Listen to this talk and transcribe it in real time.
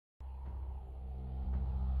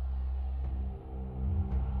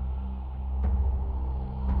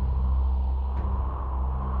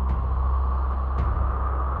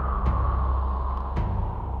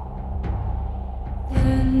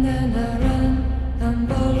then I run and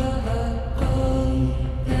follow her call.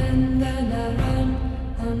 Then I run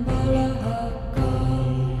and follow her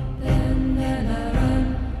call. Then I run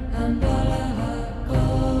and follow her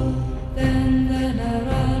call. Then I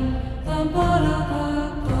run and follow her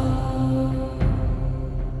call.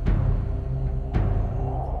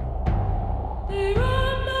 They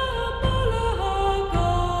run and follow her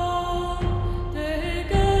call. They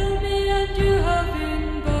girl me and you have been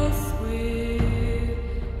both with.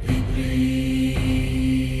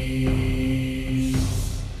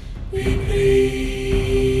 We please.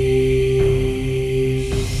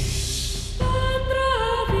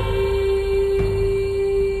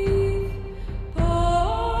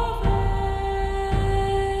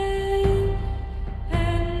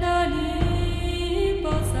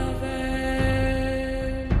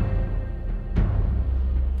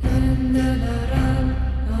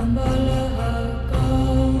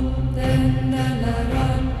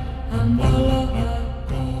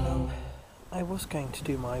 I was going to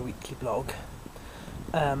do my weekly blog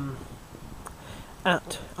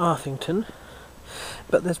at Arthington,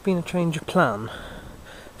 but there's been a change of plan.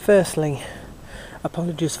 Firstly,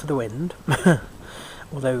 apologies for the wind,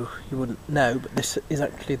 although you wouldn't know, but this is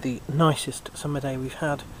actually the nicest summer day we've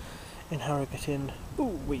had in Harrogate in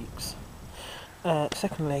weeks.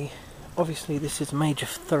 Secondly, obviously this is a major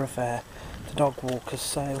thoroughfare to dog walkers,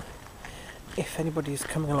 so if anybody's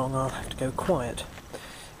coming along I'll have to go quiet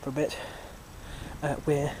for a bit.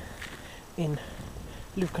 We're in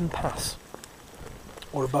Lucheon Pass,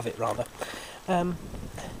 or above it rather, and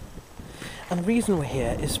the reason we're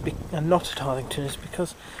here is and not at Arthington is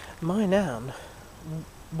because my nan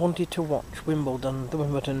wanted to watch Wimbledon, the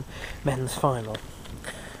Wimbledon men's final,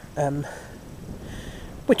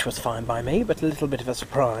 which was fine by me, but a little bit of a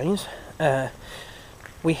surprise.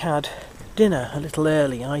 We had dinner a little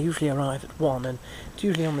early. I usually arrive at 1, and it's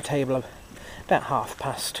usually on the table about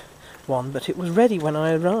 1:30, but it was ready when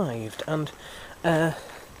I arrived, and that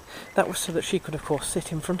was so that she could of course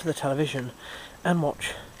sit in front of the television and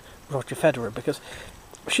watch Roger Federer, because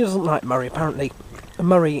she doesn't like Murray. Apparently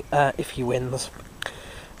Murray, if he wins,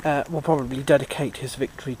 will probably dedicate his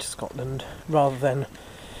victory to Scotland rather than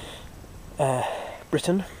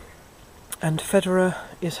Britain, and Federer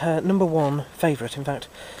is her number one favourite. In fact,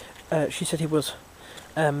 she said he was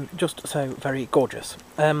just so very gorgeous.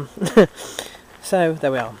 So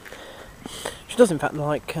there we are. She does in fact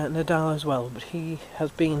like Nadal as well, but he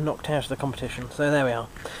has been knocked out of the competition, so there we are.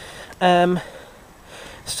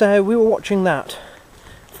 So we were watching that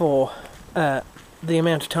for the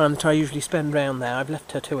amount of time that I usually spend round there. I've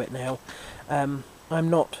left her to it now. I'm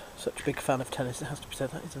not such a big fan of tennis, it has to be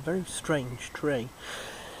said. That is a very strange tree.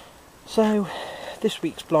 So this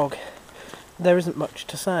week's blog, there isn't much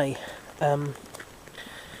to say,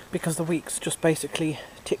 because the week's just basically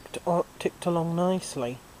ticked along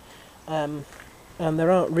nicely. And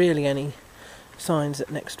there aren't really any signs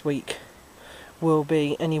that next week will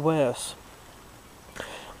be any worse.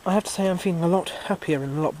 I have to say I'm feeling a lot happier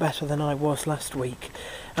and a lot better than I was last week,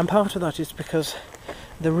 and part of that is because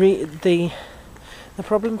the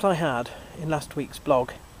problems I had in last week's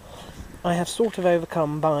blog I have sort of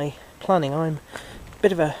overcome by planning. I'm a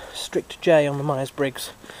bit of a strict J on the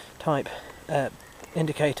Myers-Briggs type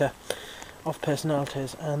indicator of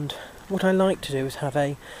personalities, and what I like to do is have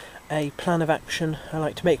a plan of action. I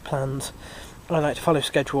like to make plans, I like to follow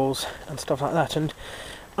schedules and stuff like that, and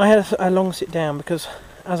I had a long sit down because,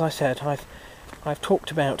 as I said, I've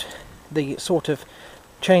talked about the sort of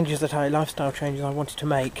lifestyle changes I wanted to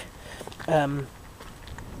make a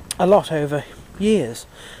lot over years,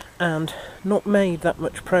 and not made that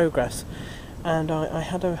much progress. And I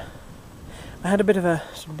had a bit of a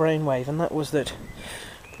sort of brainwave, and that was that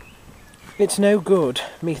it's no good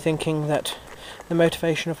me thinking that the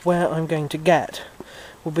motivation of where I'm going to get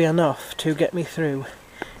will be enough to get me through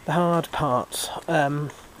the hard parts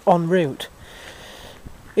en route.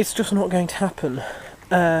 It's just not going to happen.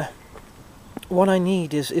 What I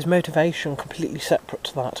need is motivation completely separate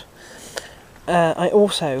to that. I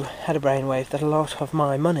also had a brainwave that a lot of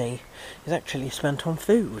my money is actually spent on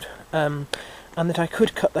food, and that I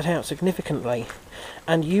could cut that out significantly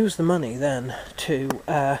and use the money then to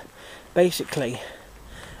basically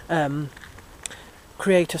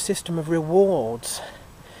create a system of rewards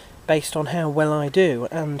based on how well I do,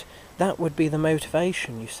 and that would be the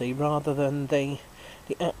motivation, you see, rather than the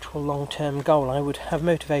actual long-term goal. I would have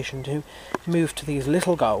motivation to move to these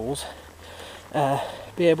little goals,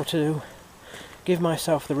 be able to give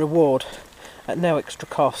myself the reward at no extra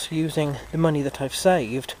cost using the money that I've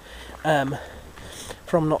saved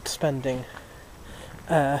from not spending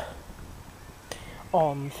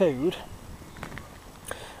on food,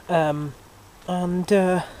 and I'm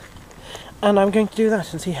going to do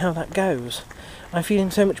that and see how that goes. I'm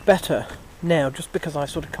feeling so much better now just because I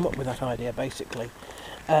sort of come up with that idea, basically.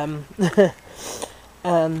 And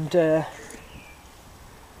I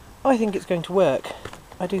think it's going to work.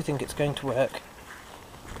 I do think it's going to work.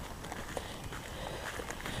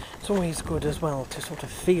 It's always good as well to sort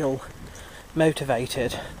of feel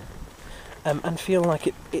motivated and feel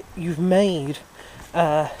like you've made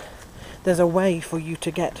there's a way for you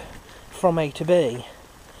to get from A to B,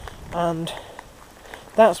 and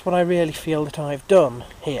that's what I really feel that I've done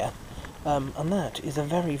here, and that is a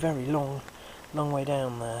very, very long way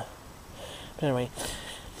down there. But anyway,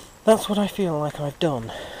 that's what I feel like I've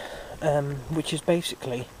done, which is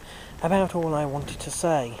basically about all I wanted to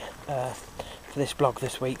say for this blog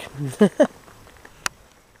this week.